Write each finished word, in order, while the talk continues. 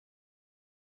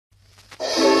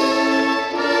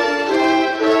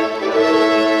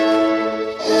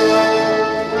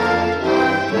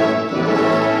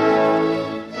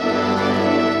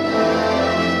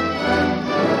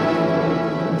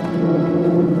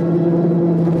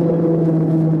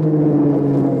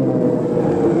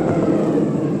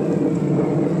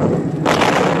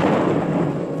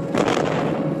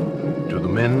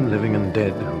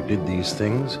did these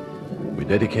things, we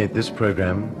dedicate this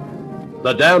program,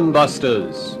 The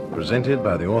Dambusters, presented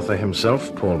by the author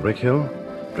himself, Paul Brickhill,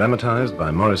 dramatized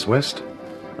by Maurice West,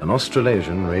 an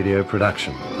Australasian radio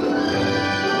production.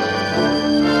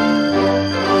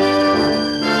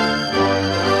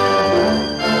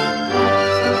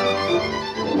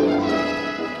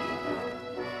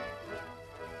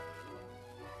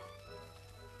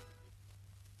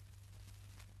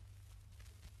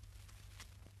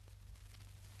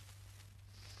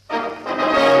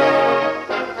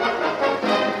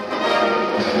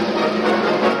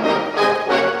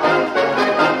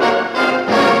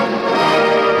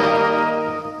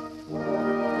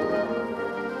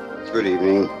 Good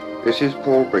evening. This is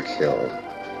Paul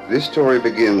Brickhill. This story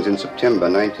begins in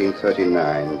September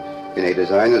 1939 in a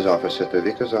designer's office at the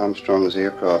Vickers Armstrong's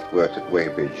aircraft works at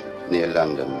Weybridge, near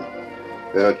London.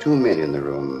 There are two men in the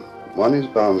room. One is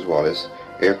Barnes Wallis,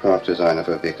 aircraft designer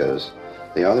for Vickers.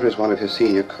 The other is one of his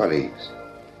senior colleagues.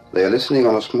 They are listening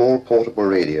on a small portable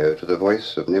radio to the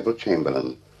voice of Neville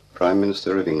Chamberlain, Prime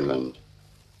Minister of England.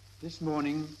 This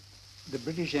morning, the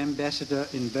British ambassador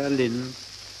in Berlin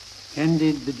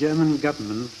handed the German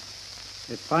government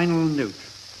a final note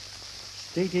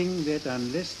stating that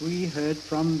unless we heard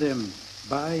from them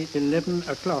by 11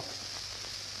 o'clock,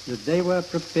 that they were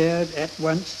prepared at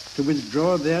once to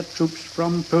withdraw their troops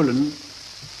from Poland,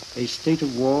 a state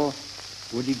of war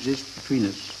would exist between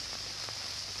us.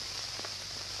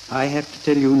 I have to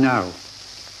tell you now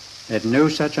that no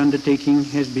such undertaking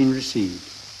has been received,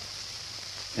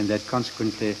 and that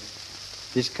consequently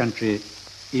this country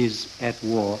is at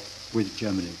war with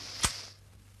Germany.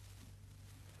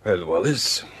 Well,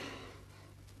 Wallis,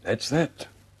 that's that.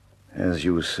 As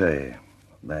you say,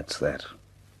 that's that.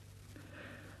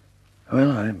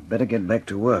 Well, I'd better get back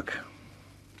to work.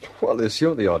 Wallis,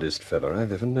 you're the oddest fellow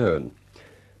I've ever known.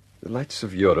 The lights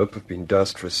of Europe have been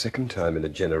doused for a second time in a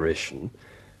generation.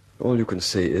 All you can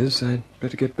say is, I'd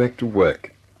better get back to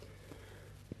work.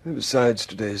 And besides,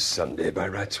 today's Sunday. By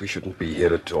rights, we shouldn't be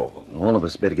here at all. All of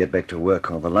us better get back to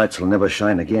work, or the lights will never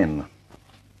shine again.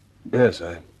 Yes,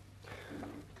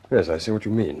 I see what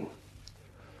you mean.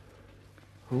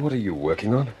 What are you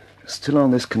working on? Still on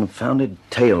this confounded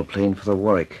tail plane for the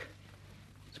Warwick.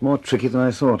 It's more tricky than I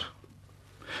thought.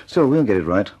 Still, we'll get it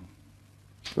right.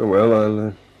 Oh,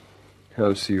 well,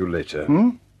 I'll see you later.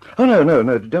 Oh,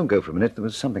 no, don't go for a minute. There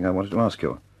was something I wanted to ask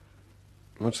you.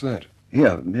 What's that?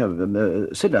 Here,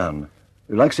 sit down.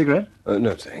 You like a cigarette?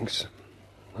 No, thanks.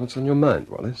 What's on your mind,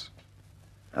 Wallis?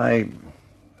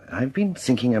 I've been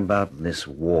thinking about this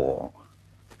war.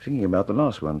 Thinking about the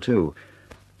last one, too.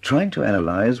 Trying to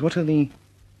analyze what are the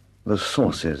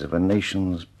sources of a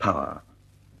nation's power.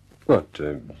 What,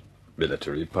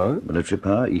 military power? Military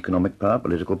power, economic power,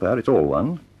 political power, it's all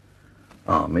one.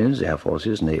 Armies, air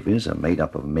forces, navies are made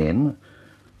up of men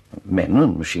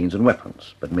and machines and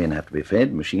weapons. But men have to be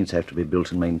fed, machines have to be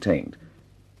built and maintained.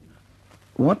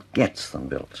 What gets them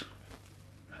built?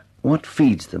 What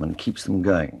feeds them and keeps them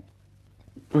going?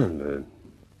 Well,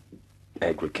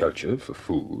 agriculture for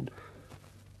food,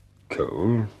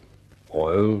 coal,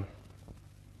 oil,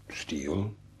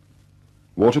 steel,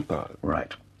 water power.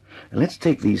 Right. Let's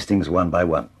take these things one by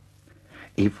one.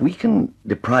 If we can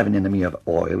deprive an enemy of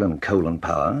oil and coal and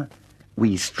power,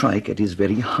 we strike at his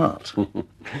very heart. Well,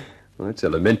 it's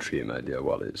elementary, my dear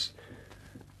Wallis.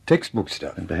 Textbook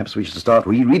stuff. And perhaps we should start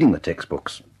rereading the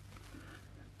textbooks.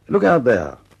 Look out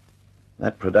there.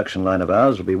 That production line of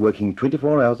ours will be working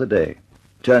 24 hours a day,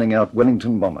 turning out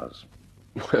Wellington bombers.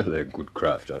 Well, they're good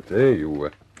craft, aren't they?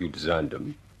 You designed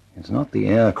them. It's not the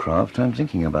aircraft I'm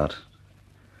thinking about.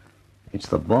 It's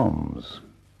the bombs.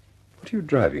 What are you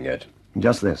driving at?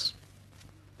 Just this.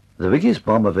 The biggest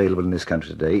bomb available in this country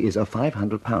today is a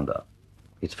 500-pounder.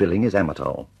 Its filling is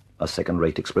amatol, a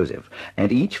second-rate explosive,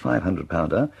 and each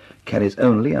 500-pounder carries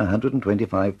only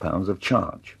 125 pounds of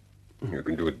charge. You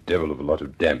can do a devil of a lot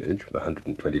of damage with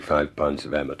 125 pounds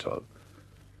of amatol.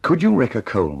 Could you wreck a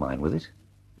coal mine with it?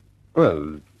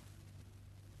 Well,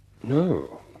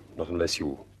 no. Not unless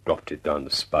you dropped it down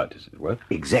the spout, as it were.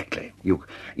 Exactly. You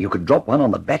could drop one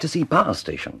on the Battersea power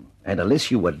station, and unless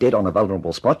you were dead on a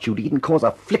vulnerable spot, you'd even cause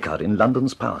a flicker in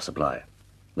London's power supply.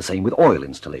 The same with oil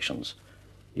installations.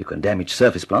 You can damage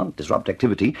surface plant, disrupt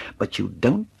activity, but you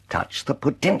don't touch the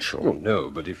potential. Oh,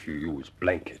 no, but if you use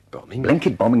blanket bombing...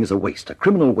 Blanket bombing is a waste, a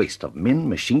criminal waste of men,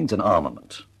 machines, and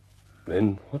armament.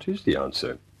 Then what is the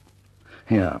answer?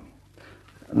 Here.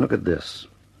 Look at this.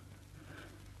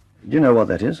 Do you know what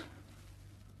that is?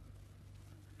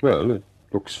 Well, it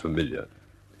looks familiar.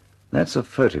 That's a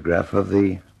photograph of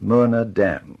the Mohne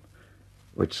Dam,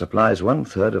 which supplies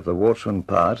 1/3 of the water and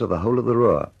power to the whole of the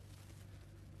Ruhr.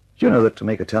 Do you know that to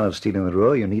make a ton of steel in the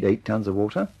Ruhr, you need 8 tons of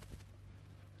water?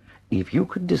 If you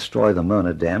could destroy the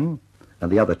Mohne Dam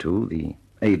and the other two, the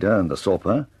Eder and the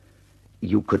Sorpe,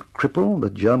 you could cripple the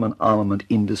German armament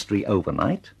industry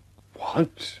overnight.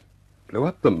 What? Blow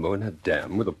up the Mohne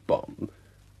Dam with a bomb?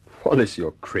 Wallis,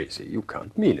 you're crazy. You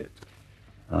can't mean it.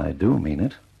 I do mean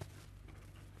it.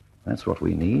 That's what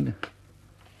we need.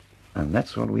 And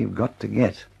that's what we've got to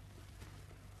get.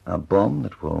 A bomb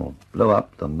that will blow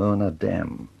up the Mohne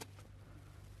Dam.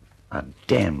 A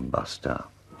Dambuster.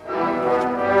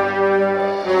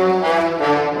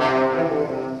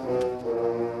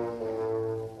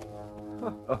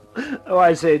 Oh,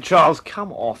 I say, Charles,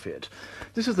 come off it.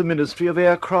 This is the Ministry of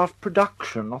Aircraft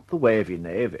Production, not the Wavy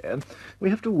Navy. We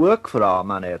have to work for our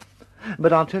money.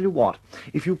 But I'll tell you what,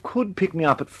 if you could pick me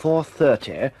up at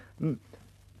 4:30...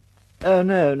 Oh,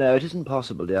 no, it isn't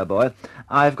possible, dear boy.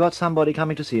 I've got somebody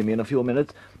coming to see me in a few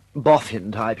minutes.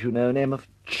 Boffin type, you know, name of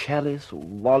Chalice or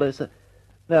Wallis.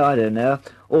 No, I don't know.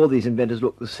 All these inventors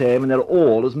look the same, and they're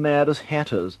all as mad as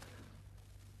hatters.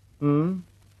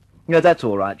 Yeah, that's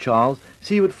all right, Charles.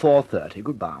 See you at 4:30.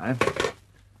 Goodbye.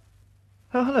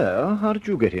 Oh, hello. How did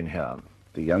you get in here?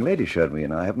 The young lady showed me,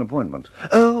 and I have an appointment.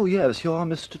 Oh, yes, you're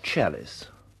Mr. Chalice.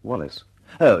 Wallis.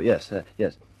 Oh, yes,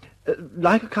 yes.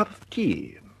 Like a cup of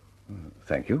tea?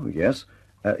 Thank you, yes.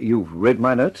 You've read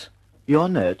my notes? Your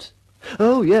notes?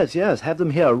 Oh, yes, have them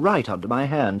here right under my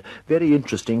hand. Very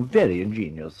interesting, very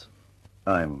ingenious.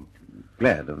 I'm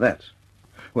glad of that.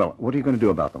 Well, what are you going to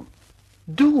do about them?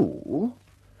 Do?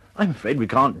 I'm afraid we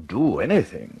can't do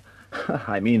anything.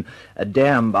 I mean, a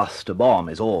dam-buster bomb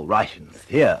is all right in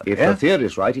theory. If the theory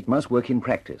is right, it must work in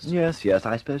practice. Yes,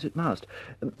 I suppose it must.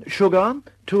 Sugar,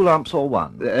 2 lumps or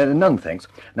 1? None, thanks.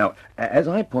 Now, as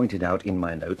I pointed out in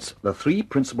my notes, the 3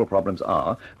 principal problems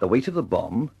are the weight of the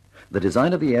bomb, the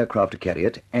design of the aircraft to carry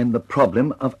it, and the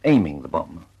problem of aiming the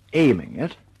bomb. Aiming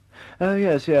it? Oh,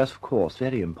 yes, of course,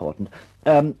 very important.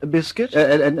 Biscuit?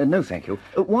 No, thank you.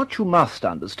 What you must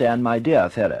understand, my dear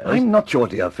fellow... I'm not your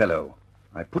dear fellow.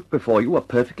 I put before you a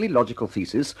perfectly logical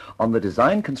thesis on the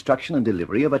design, construction, and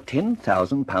delivery of a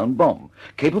 10,000-pound bomb,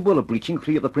 capable of breaching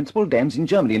 3 of the principal dams in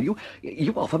Germany, and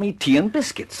you offer me tea and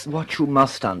biscuits. What you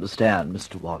must understand,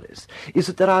 Mr. Wallis, is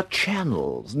that there are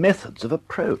channels, methods of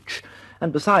approach.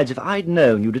 And besides, if I'd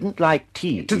known you didn't like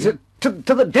tea... To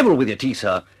the devil with your tea,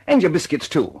 sir, and your biscuits,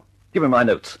 too. Give me my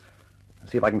notes.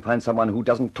 See if I can find someone who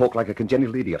doesn't talk like a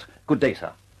congenital idiot. Good day,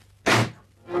 sir.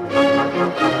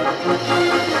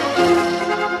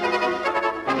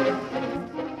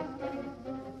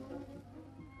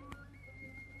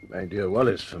 My dear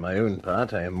Wallis, for my own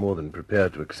part, I am more than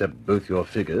prepared to accept both your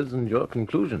figures and your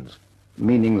conclusions.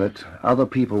 Meaning that other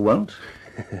people won't?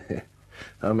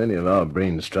 How many of our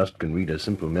brains trust can read a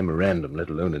simple memorandum, let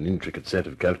alone an intricate set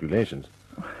of calculations?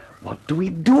 What do we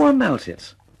do about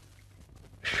it?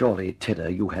 Surely, Tedder,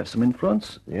 you have some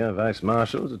influence? Yeah, Vice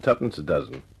Marshals, 2 a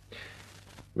dozen.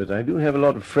 But I do have a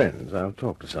lot of friends. I'll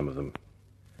talk to some of them.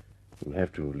 You'll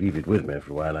have to leave it with me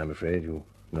for a while, I'm afraid. You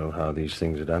know how these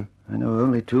things are done. I know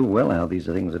only too well how these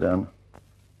things are done.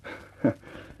 But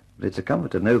it's a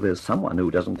comfort to know there's someone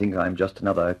who doesn't think I'm just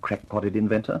another crack-potted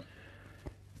inventor.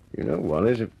 You know,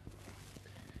 Wallis,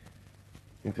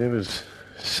 if there was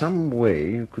some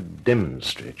way you could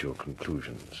demonstrate your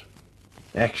conclusions.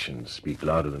 Actions speak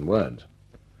louder than words.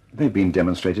 They've been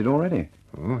demonstrated already.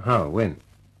 Oh, how? When?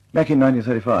 Back in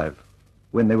 1935,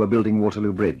 when they were building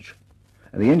Waterloo Bridge.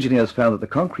 And the engineers found that the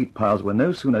concrete piles were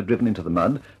no sooner driven into the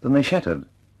mud than they shattered.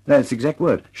 That's the exact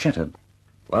word, shattered.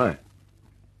 Why?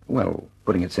 Well,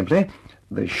 putting it simply,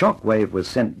 the shock wave was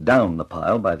sent down the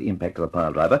pile by the impact of the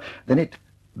pile driver, then it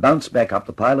bounced back up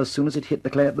the pile as soon as it hit the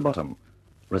clay at the bottom.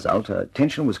 Result,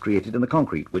 tension was created in the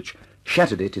concrete, which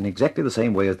shattered it in exactly the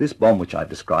same way as this bomb which I've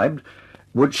described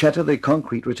would shatter the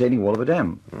concrete retaining wall of a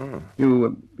dam.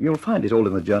 You'll find it all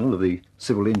in the Journal of the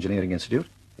Civil Engineering Institute.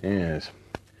 Yes.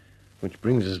 Which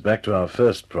brings us back to our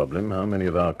first problem, how many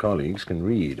of our colleagues can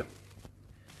read.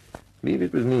 Leave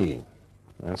it with me.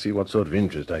 I'll see what sort of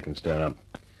interest I can stir up.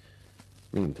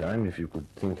 Meantime, if you could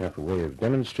think up a way of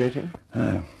demonstrating...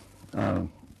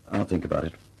 I'll think about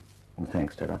it. And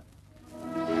thanks, Tedder.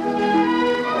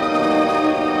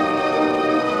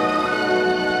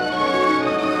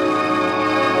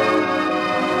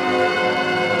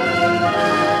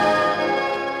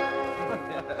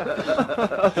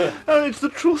 Oh, it's the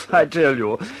truth, I tell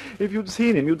you. If you'd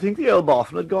seen him, you'd think the old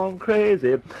Boffin had gone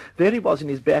crazy. There he was in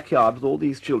his backyard with all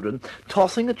these children,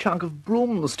 tossing a chunk of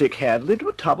broomstick handle into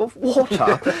a tub of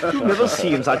water. You've never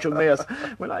seen such a mess.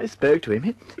 When I spoke to him,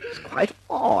 it was quite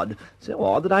odd. So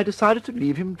odd that I decided to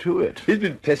leave him to it. He's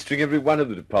been pestering every one of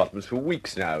the departments for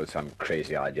weeks now with some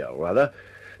crazy idea or other.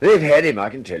 They've had him, I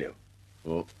can tell you.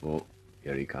 Oh,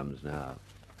 here he comes now.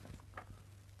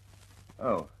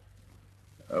 Oh,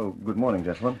 good morning,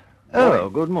 gentlemen. Oh,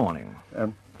 good morning.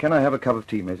 Can I have a cup of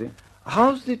tea, Maisie?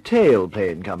 How's the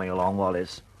tailplane coming along,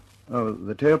 Wallis? Oh,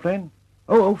 the tailplane?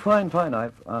 Oh, fine.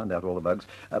 I've ironed out all the bugs.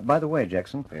 By the way,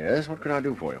 Jackson, Yes, what can I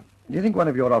do for you? do you think one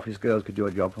of your office girls could do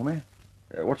a job for me?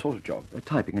 What sort of job?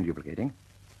 Typing and duplicating.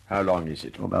 How long is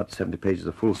it? About 70 pages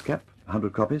of foolscap,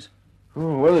 100 copies.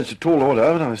 Oh, well, it's a tall order,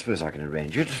 but I suppose I can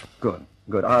arrange it. Good.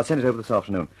 I'll send it over this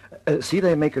afternoon. See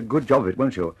they make a good job of it,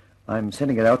 won't you? I'm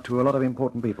sending it out to a lot of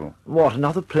important people. What,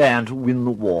 another plan to win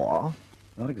the war?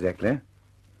 Not exactly.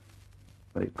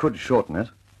 But it could shorten it.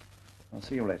 I'll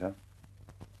see you later.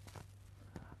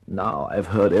 Now I've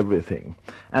heard everything,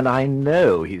 and I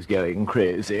know he's going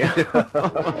crazy.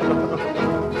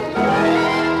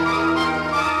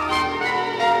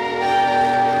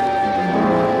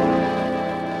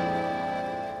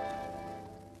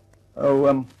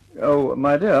 Oh,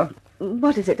 my dear.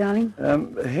 What is it, darling?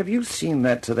 Have you seen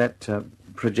that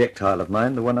projectile of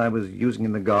mine, the one I was using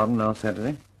in the garden last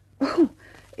Saturday? Oh,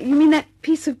 you mean that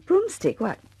piece of broomstick?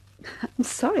 What? I'm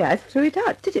sorry I threw it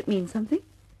out. Did it mean something?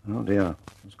 Oh, dear.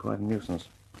 It was quite a nuisance.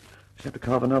 She'll have to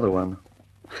carve another one.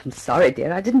 I'm sorry,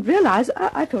 dear. I didn't realize.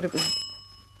 I thought it was...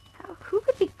 Who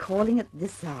could be calling at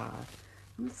this hour?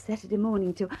 On Saturday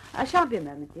morning, too. I shan't be a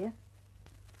moment, dear.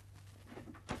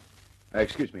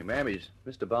 Excuse me, ma'am. Is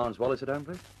Mr. Barnes Wallis at home,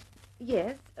 please?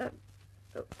 Yes.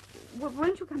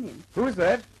 Won't you come in? Who is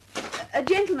that? A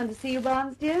gentleman to see you,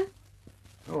 Barnes, dear.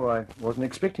 Oh, I wasn't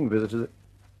expecting visitors.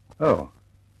 Oh,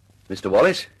 Mr.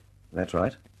 Wallis? that's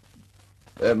right.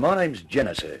 My name's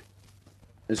Jenner, sir.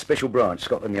 The Special Branch,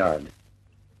 Scotland Yard.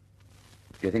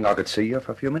 Do you think I could see you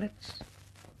for a few minutes?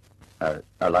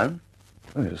 Alone?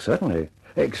 Oh, certainly.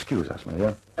 Excuse us, my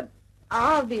dear.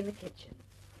 I'll be in the kitchen.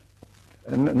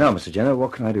 Now, Mr. Jenner,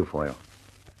 what can I do for you?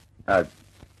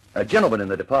 A gentleman in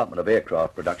the Department of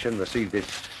Aircraft Production received this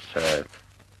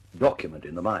document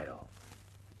in the mail.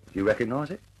 Do you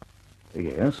recognize it?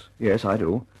 Yes, I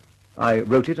do. I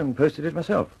wrote it and posted it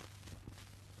myself.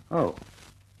 Oh,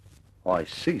 I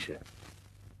see, sir.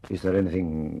 Is there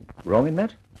anything wrong in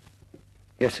that?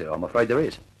 Yes, sir, I'm afraid there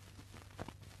is.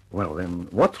 Well, then,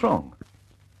 what's wrong?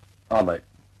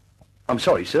 I'm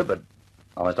sorry, sir, but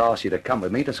I must ask you to come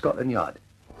with me to Scotland Yard.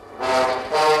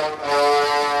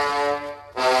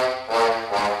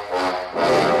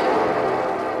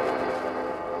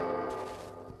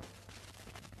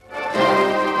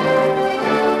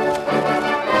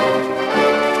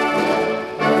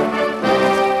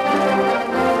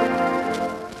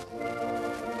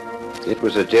 It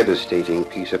was a devastating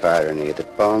piece of irony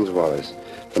that Barnes Wallis,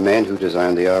 the man who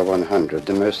designed the R-100,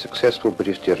 the most successful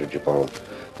British dirigible,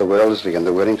 the Wellesley and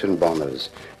the Wellington bombers,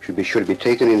 should be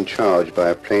taken in charge by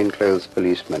a plainclothes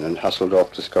policeman and hustled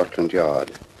off to Scotland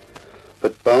Yard.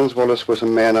 But Barnes Wallis was a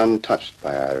man untouched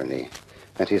by irony,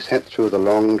 and he sat through the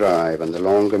long drive and the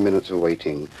longer minutes of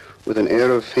waiting with an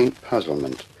air of faint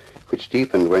puzzlement, which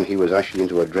deepened when he was ushered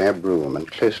into a drab room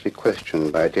and closely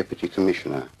questioned by a deputy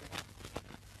commissioner.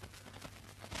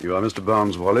 You are Mr.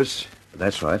 Barnes Wallis?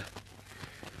 That's right.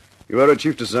 You are a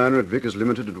chief designer at Vickers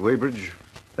Limited at Weybridge?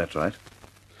 That's right.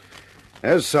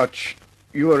 As such,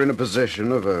 you are in a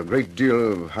possession of a great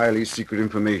deal of highly secret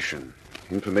information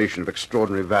of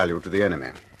extraordinary value to the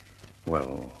enemy.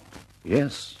 Well,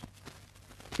 yes.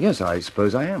 Yes, I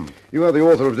suppose I am. You are the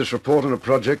author of this report on a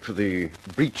project for the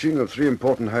breaching of 3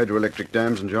 important hydroelectric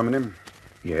dams in Germany.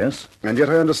 Yes. And yet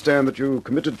I understand that you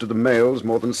committed to the mails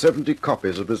more than 70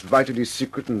 copies of this vitally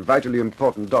secret and vitally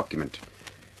important document.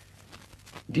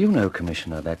 Do you know,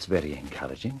 Commissioner, that's very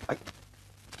encouraging.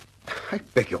 I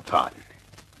beg your pardon.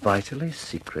 Vitally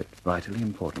secret, vitally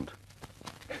important.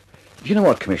 Do you know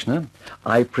what, Commissioner?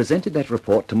 I presented that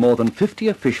report to more than 50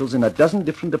 officials in a dozen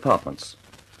different departments.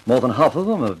 More than half of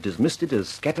them have dismissed it as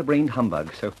scatterbrained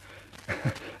humbug,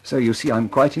 so you see I'm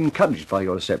quite encouraged by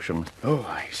your reception. Oh,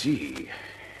 I see.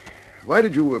 Why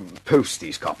did you post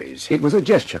these copies? It was a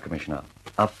gesture, Commissioner.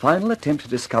 A final attempt to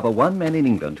discover one man in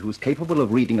England who is capable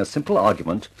of reading a simple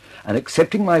argument and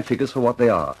accepting my figures for what they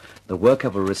are, the work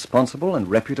of a responsible and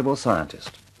reputable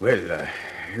scientist. Well,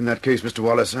 in that case, Mr.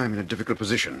 Wallis, I'm in a difficult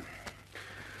position.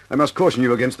 I must caution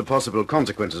you against the possible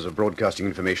consequences of broadcasting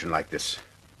information like this.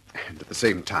 And at the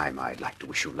same time, I'd like to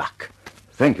wish you luck.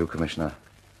 Thank you, Commissioner.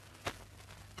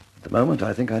 At the moment,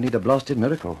 I think I need a blasted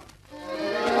miracle.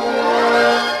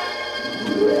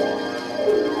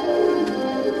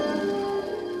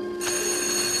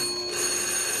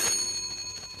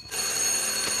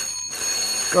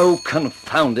 Oh,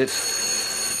 confound it.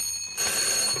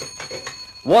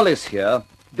 Wallis here.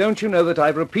 don't you know that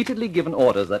I've repeatedly given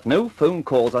orders that no phone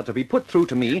calls are to be put through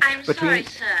to me I'm between... sorry,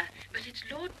 sir, but it's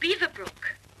Lord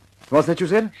Beaverbrook. What's that you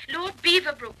said? Lord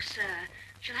Beaverbrook, sir.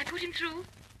 Shall I put him through?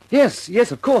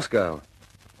 Yes, of course, girl.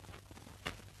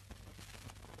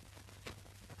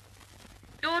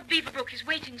 Lord Beaverbrook is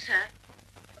waiting, sir.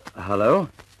 Hello?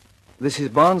 This is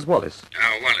Barnes Wallis.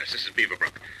 Oh, Wallace, this is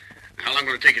Beaverbrook. How long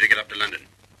will it take you to get up to London?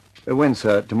 When,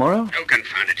 sir? Tomorrow? Oh,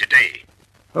 confound it, today.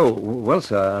 Oh, well,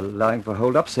 sir, allowing for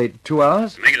hold-up, say 2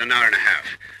 hours? Make it an hour and a half.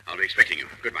 I'll be expecting you.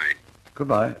 Goodbye.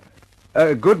 Goodbye.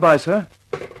 Goodbye, sir.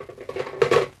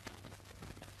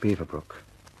 Beaverbrook.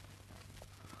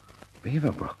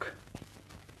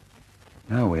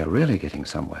 Now we are really getting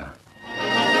somewhere.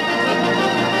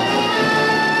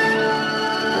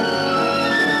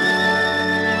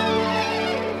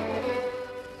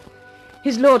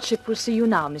 His lordship will see you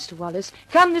now, Mr. Wallis.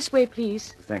 Come this way,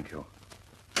 please. Thank you.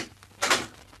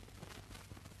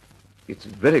 It's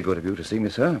very good of you to see me,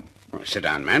 sir. Well, sit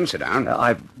down, man, sit down.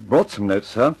 I've brought some notes,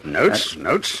 sir. Notes?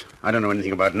 Notes? I don't know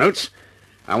anything about notes.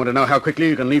 I want to know how quickly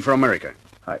you can leave for America.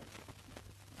 I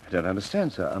don't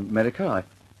understand, sir. America?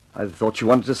 I thought you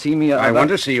wanted to see me... I want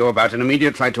to see you about an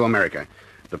immediate flight to America.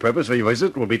 The purpose of your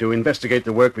visit will be to investigate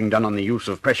the work being done on the use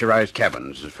of pressurized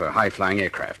cabins for high-flying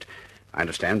aircraft. I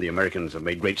understand the Americans have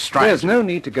made great strides. There's no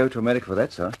need to go to America for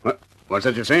that, sir. What's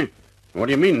that you say? What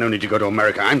do you mean, no need to go to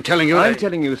America? I'm telling you... I'm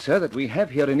telling you, sir, that we have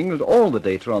here in England all the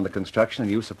data on the construction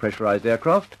and use of pressurized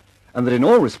aircraft, and that in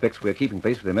all respects we're keeping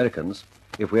pace with the Americans,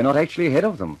 if we're not actually ahead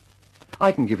of them.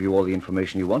 I can give you all the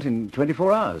information you want in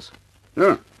 24 hours.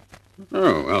 Oh,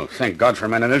 well, thank God for a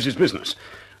man who knows his business.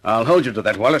 I'll hold you to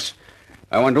that, Wallace.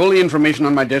 I want all the information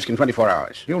on my desk in 24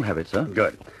 hours. You'll have it, sir.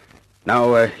 Good.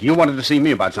 Now, you wanted to see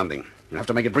me about something. You'll have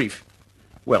to make it brief.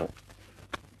 Well,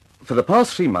 for the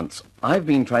past 3 months, I've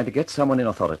been trying to get someone in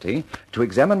authority to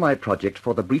examine my project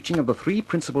for the breaching of the 3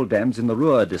 principal dams in the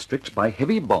Ruhr district by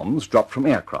heavy bombs dropped from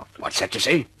aircraft. What's that you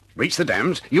say? Breach the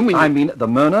dams? You mean... I mean the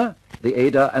Mohne, the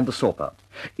Eder, and the Sorpe.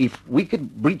 If we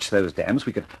could breach those dams,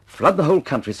 we could flood the whole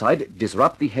countryside,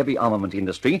 disrupt the heavy armament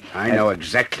industry... I know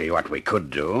exactly what we could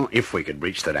do, if we could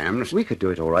breach the dams. We could do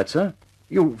it all right, sir.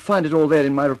 You'll find it all there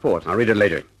in my report. I'll read it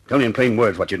later. Tell me in plain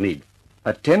words what you need.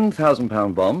 A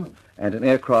 10,000-pound bomb and an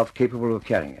aircraft capable of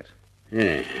carrying it.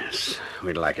 Yes,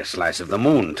 we'd like a slice of the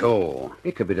moon, too.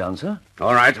 It could be done, sir.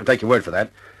 All right, I'll take your word for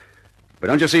that. But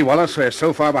don't you see, Wallace, we're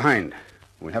so far behind.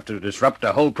 We have to disrupt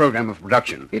the whole program of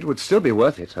production. It would still be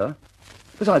worth it, sir.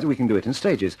 Besides, we can do it in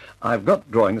stages. I've got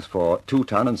drawings for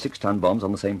 2-ton and 6-ton bombs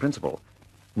on the same principle.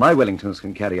 My Wellingtons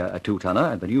can carry a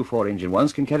 2-tonner, and the new 4-engine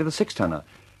ones can carry the 6-tonner.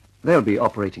 They'll be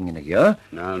operating in a year.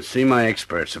 I'll see my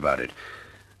experts about it.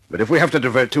 But if we have to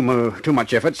divert too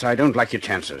much efforts, I don't like your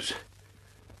chances.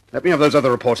 Let me have those other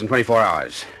reports in 24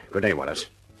 hours. Good day, Wallace.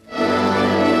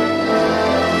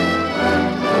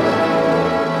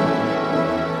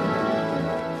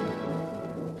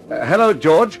 Hello,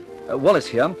 George. Wallace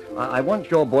here. I want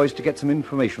your boys to get some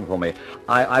information for me.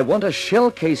 I want a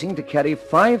shell casing to carry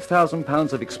 5,000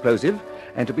 pounds of explosive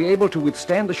and to be able to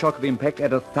withstand the shock of impact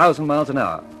at 1,000 miles an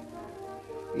hour.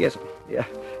 Yes,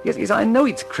 I know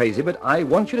it's crazy, but I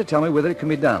want you to tell me whether it can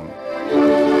be done.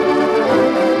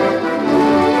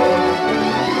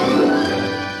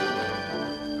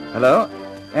 Hello?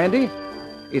 Andy?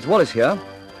 It's Wallace here.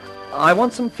 I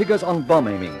want some figures on bomb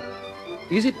aiming.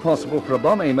 Is it possible for a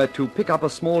bomb aimer to pick up a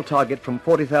small target from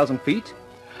 40,000 feet?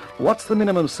 What's the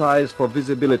minimum size for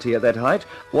visibility at that height?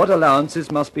 What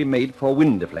allowances must be made for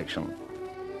wind deflection?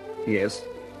 Yes.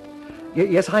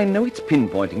 Yes, I know it's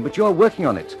pinpointing, but you're working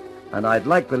on it. And I'd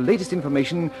like the latest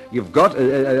information you've got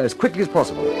as quickly as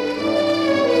possible.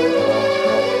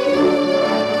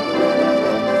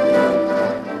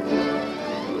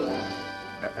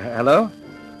 Hello?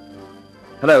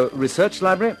 Hello, Research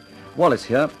Library? Wallace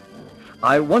here.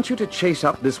 I want you to chase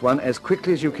up this one as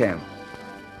quickly as you can.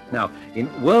 Now, in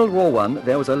World War I,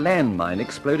 there was a landmine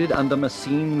exploded under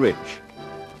Messines Ridge.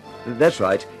 That's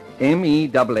right,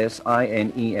 Messines.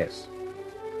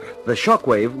 The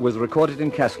shockwave was recorded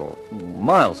in Kassel,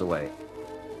 miles away.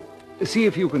 See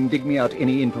if you can dig me out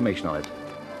any information on it.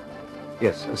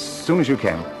 Yes, as soon as you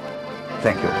can.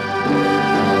 Thank you.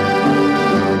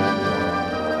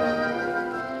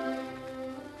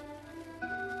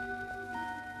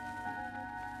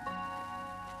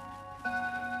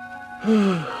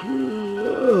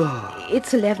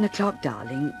 It's 11 o'clock,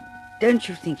 darling. Don't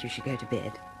you think you should go to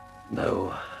bed?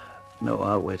 No,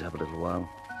 I'll wait up a little while.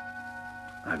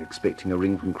 I'm expecting a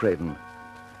ring from Craven.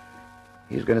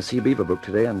 He's going to see Beaverbrook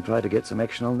today and try to get some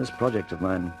action on this project of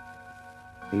mine.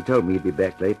 He told me he'd be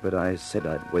back late, but I said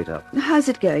I'd wait up. How's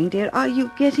it going, dear? Are you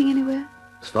getting anywhere?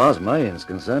 As far as my end's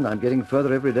concerned, I'm getting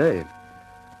further every day.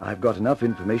 I've got enough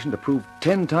information to prove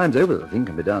 10 times over that the thing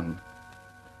can be done.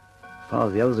 As far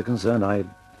as the others are concerned, I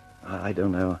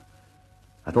don't know.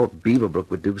 I thought Beaverbrook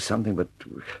would do something, but...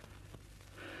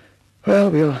 Well,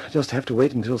 we'll just have to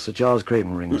wait until Sir Charles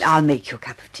Craven rings. I'll make you a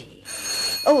cup of tea.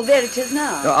 Oh, there it is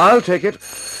now. I'll take it.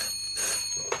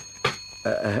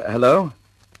 Hello?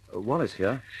 Wallis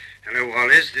here. Hello,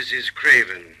 Wallis. This is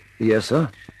Craven. Yes, sir.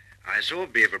 I saw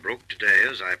Beaverbrook today,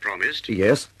 as I promised.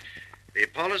 Yes. The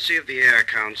policy of the Air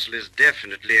Council is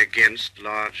definitely against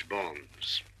large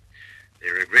bombs.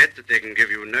 They regret that they can give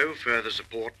you no further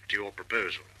support to your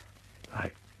proposal.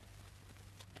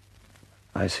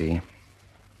 I see.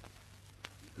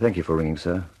 Thank you for ringing,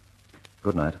 sir.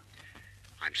 Good night.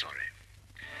 I'm sorry.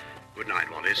 Good night,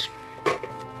 Wallis.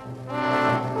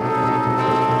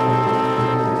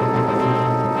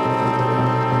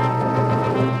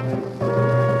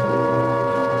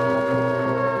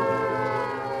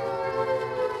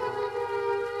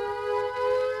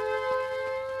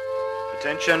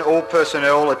 Attention all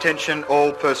personnel, attention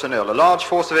all personnel. A large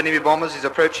force of enemy bombers is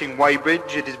approaching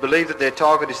Weybridge. It is believed that their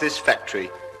target is this factory.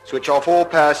 Switch off all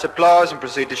power supplies and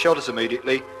proceed to shelters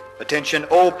immediately. Attention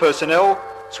all personnel,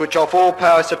 switch off all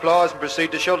power supplies and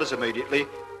proceed to shelters immediately.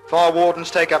 Fire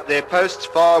wardens take up their posts,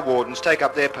 fire wardens take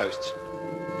up their posts.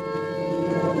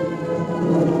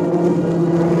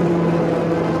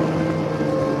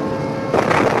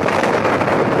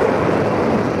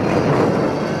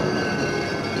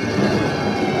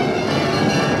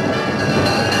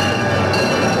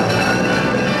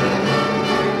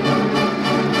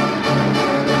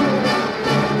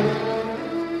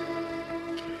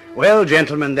 Well,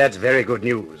 gentlemen, that's very good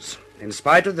news. In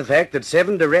spite of the fact that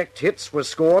 7 direct hits were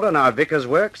scored on our Vickers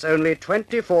works, only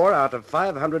 24 out of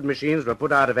 500 machines were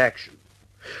put out of action.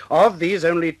 Of these,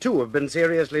 only 2 have been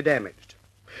seriously damaged.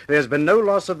 There's been no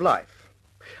loss of life.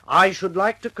 I should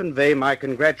like to convey my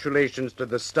congratulations to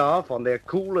the staff on their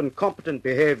cool and competent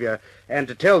behavior and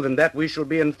to tell them that we shall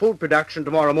be in full production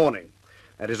tomorrow morning.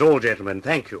 That is all, gentlemen.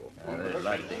 Thank you.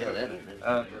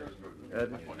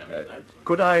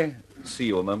 Could I see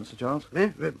you a moment, Sir Charles?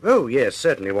 Oh, yes,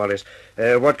 certainly, Wallis.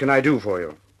 What can I do for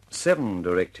you? 7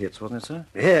 direct hits, wasn't it, sir?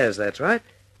 Yes, that's right.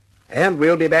 And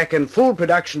we'll be back in full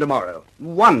production tomorrow.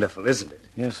 Wonderful, isn't it?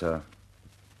 Yes, sir.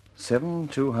 7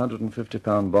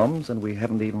 250-pound bombs, and we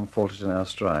haven't even faltered in our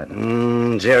stride.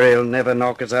 Jerry'll never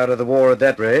knock us out of the war at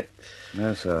that rate.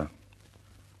 No, sir.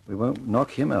 We won't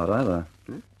knock him out either.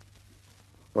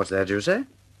 What's that you say?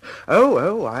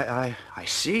 I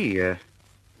see.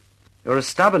 You're a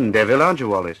stubborn devil, aren't you,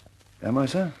 Wallis? Am I,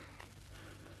 sir?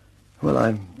 Well,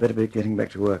 I'd better be getting back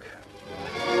to work.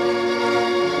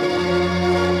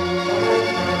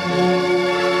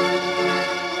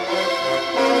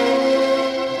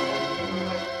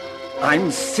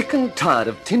 I'm sick and tired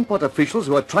of tin pot officials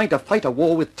who are trying to fight a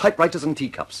war with typewriters and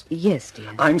teacups. Yes, dear.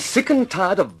 I'm sick and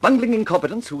tired of bungling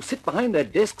incompetents who sit behind their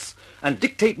desks and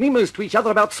dictate memos to each other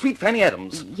about sweet Fanny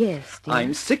Adams. Yes, dear.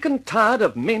 I'm sick and tired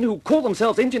of men who call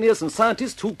themselves engineers and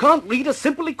scientists who can't read a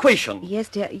simple equation. Yes,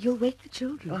 dear. You'll wake the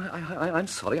children. I'm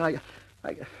sorry. I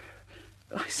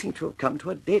seem to have come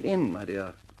to a dead end, my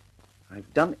dear.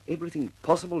 I've done everything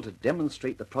possible to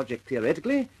demonstrate the project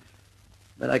theoretically,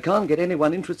 but I can't get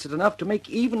anyone interested enough to make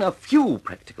even a few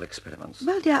practical experiments.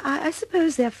 Well, dear, I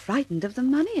suppose they're frightened of the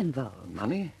money involved.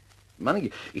 Money?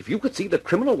 Money? If you could see the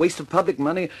criminal waste of public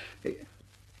money...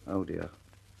 Oh, dear.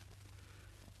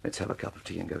 Let's have a cup of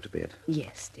tea and go to bed.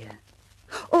 Yes, dear.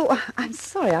 Oh, I'm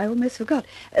sorry, I almost forgot.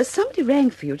 Somebody rang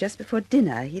for you just before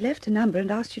dinner. He left a number and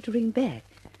asked you to ring back.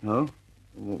 Oh?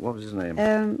 What was his name?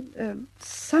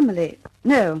 Summerley.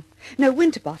 No,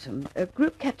 Winterbottom.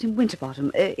 Group Captain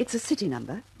Winterbottom. It's a city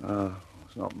number. Oh,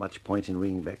 there's not much point in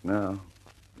ringing back now.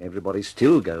 Everybody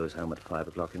still goes home at 5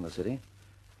 o'clock in the city,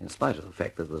 in spite of the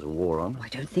fact that there's a war on. I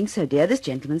don't think so, dear. This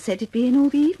gentleman said he'd be in all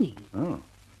the evening. Oh.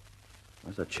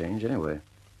 That's a change, anyway.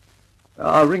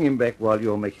 I'll ring him back while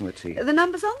you're making the tea. The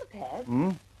number's on the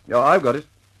pad. Yeah, I've got it.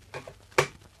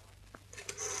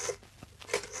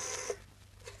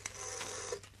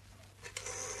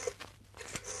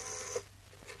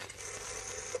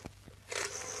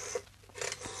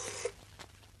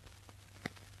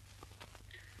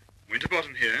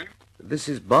 Winterbottom here. This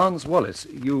is Barnes Wallis.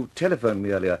 You telephoned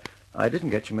me earlier. I didn't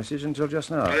get your message until just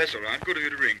now. Oh, that's all right. Good of you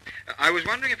to ring. I was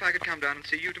wondering if I could come down and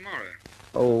see you tomorrow.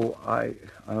 Oh,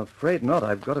 I'm afraid not.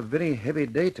 I've got a very heavy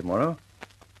day tomorrow.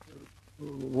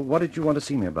 What did you want to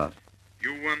see me about?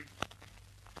 You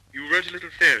wrote a little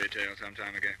fairy tale some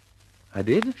time ago. I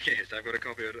did? Yes, I've got a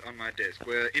copy of it on my desk.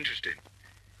 We're interested.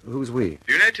 Who's we?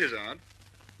 Do you know Tizard?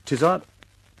 Tizard?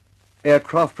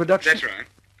 Aircraft production? That's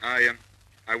right.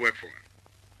 I work for her.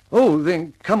 Oh,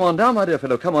 then come on down, my dear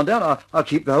fellow. Come on down. I'll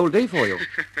keep the whole day for you.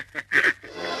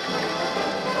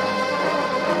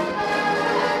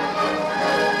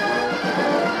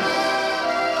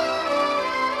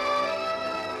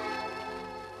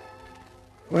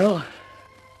 Well,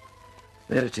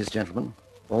 there it is, gentlemen.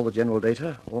 All the general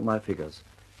data, all my figures.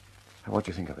 What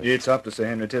do you think of it? It's up to Sir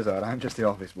Henry Tizard. I'm just the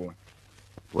office boy.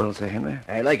 Well, Sir Henry?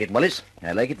 I like it, Wallis.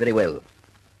 I like it very well.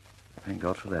 Thank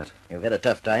God for that. You've had a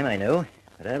tough time, I know,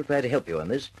 but I'll try to help you on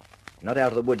this. Not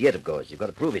out of the wood yet, of course. You've got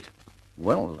to prove it.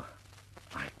 Well,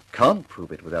 I can't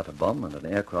prove it without a bomb and an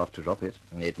aircraft to drop it.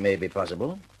 It may be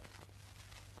possible.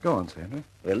 Go on, Sir Henry.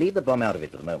 We'll leave the bomb out of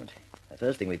it for the moment. The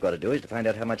first thing we've got to do is to find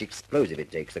out how much explosive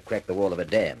it takes to crack the wall of a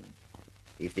dam.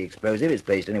 If the explosive is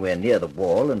placed anywhere near the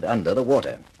wall and under the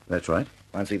water. That's right.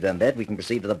 Once we've done that, we can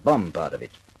proceed to the bomb part of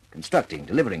it. Constructing,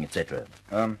 delivering, etc.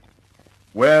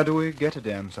 Where do we get a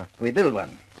dam, sir? We build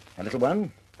one. A little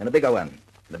one and a bigger one.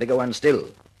 And a bigger one still.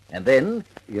 And then...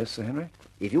 Yes, Sir Henry?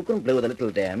 If you can blow the little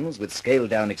dams with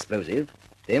scaled-down explosive,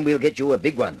 then we'll get you a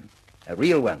big one. A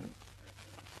real one.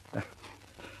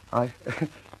 I'm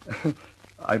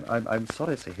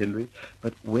sorry, Sir Henry,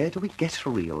 but where do we get a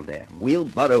real dam? We'll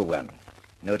borrow one.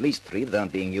 You know, at least 3 that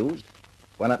aren't being used.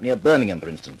 One up near Birmingham, for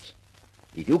instance.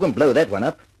 If you can blow that one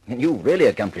up, then you've really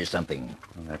accomplished something.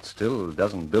 Well, that still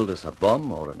doesn't build us a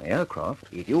bomb or an aircraft.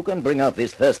 If you can bring out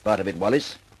this first part of it,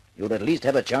 Wallis, you'll at least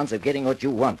have a chance of getting what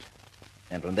you want.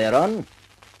 And from there on,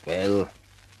 well,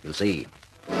 you'll see.